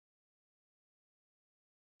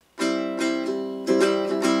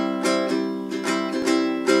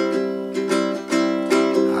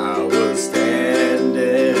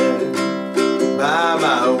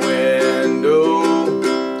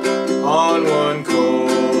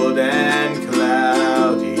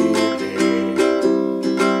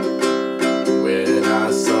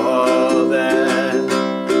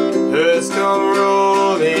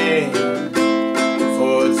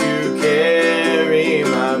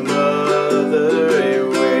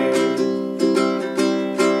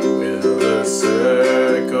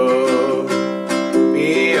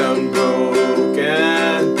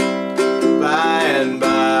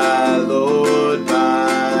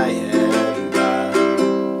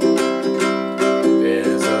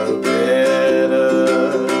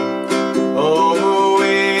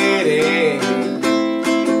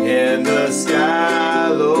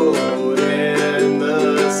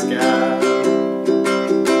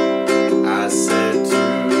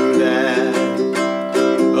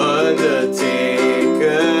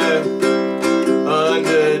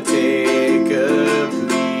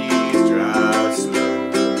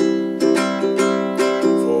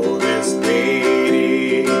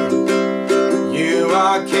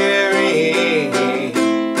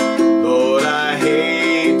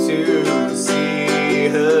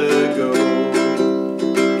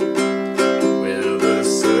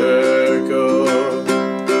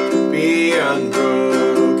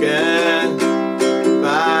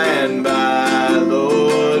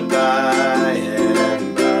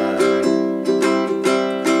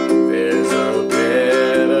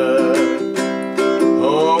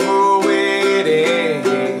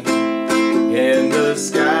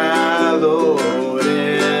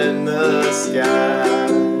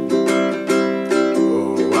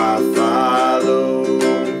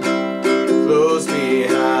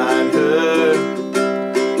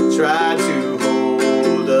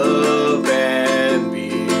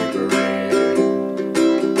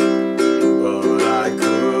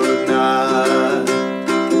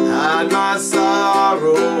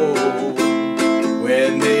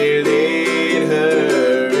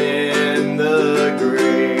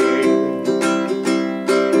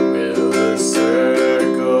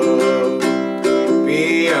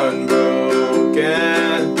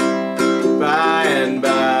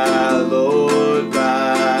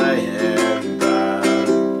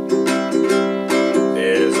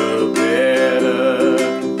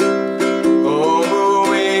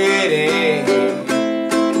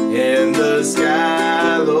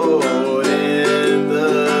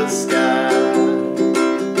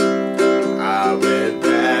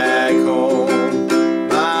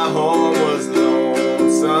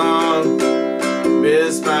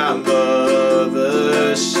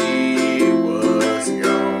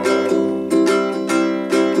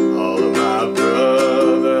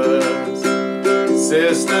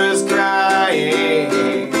sisters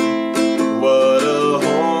crying. What a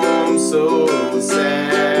home so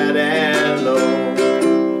sad and lone.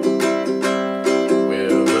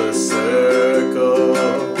 Will the circle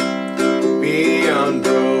be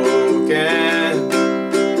unbroken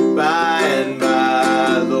by and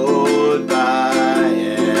by, Lord, by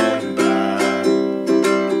and by?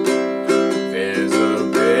 There's a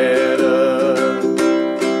better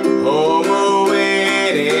home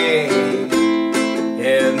awaiting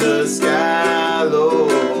in the sky,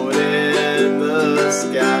 Lord, in the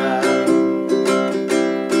sky.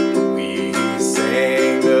 We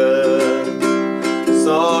sang the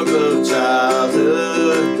songs of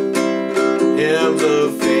childhood, hymns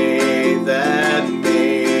of faith that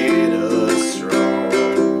made us strong.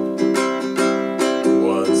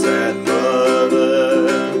 Once that mother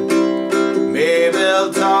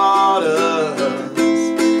Maybell taught us,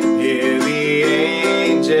 hear the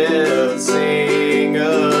angels sing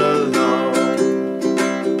along.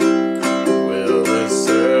 Will the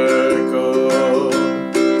circle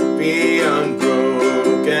be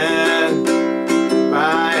unbroken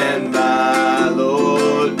by and by,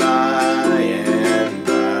 Lord, by and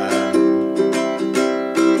by?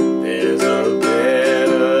 There's a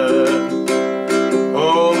better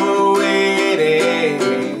home awaiting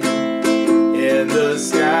in the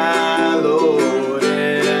sky, Lord,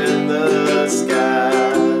 in the sky.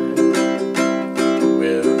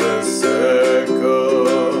 Will the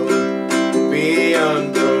circle be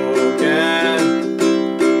unbroken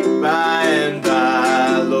by and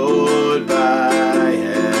by, Lord, by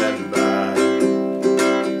and by?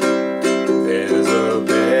 There's a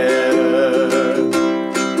better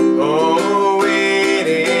home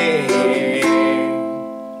waiting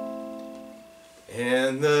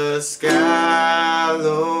in the sky,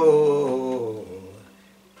 Lord,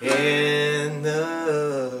 in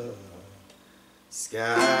the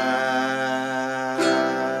sky.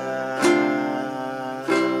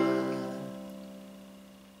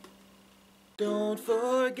 Don't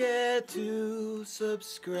forget to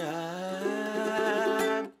subscribe.